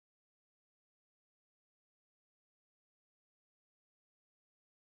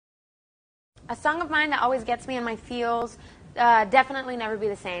A song of mine that always gets me in my feels, definitely Never Be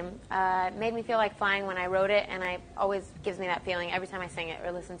the Same. It made me feel like flying when I wrote it, and it always gives me that feeling every time I sing it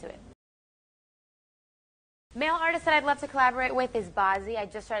or listen to it. Male artist that I'd love to collaborate with is Bazzi. I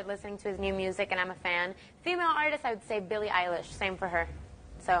just started listening to his new music, and I'm a fan. Female artist, I would say Billie Eilish. Same for her.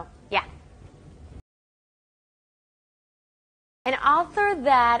 So, yeah. An author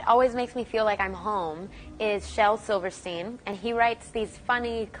that always makes me feel like I'm home is Shel Silverstein, and he writes these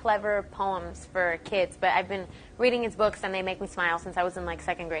funny, clever poems for kids, but I've been reading his books and they make me smile since I was in like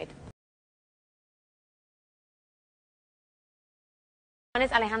 2nd grade. One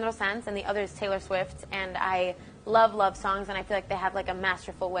is Alejandro Sanz and the other is Taylor Swift, and I love love songs, and I feel like they have like a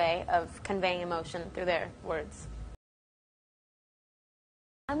masterful way of conveying emotion through their words.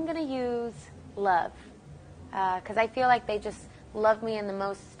 I'm gonna use Love, because I feel like they just love me in the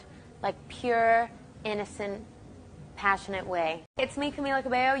most like pure, innocent, passionate way. It's me, Camila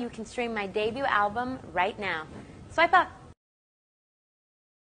Cabello. You can stream my debut album right now. Swipe up.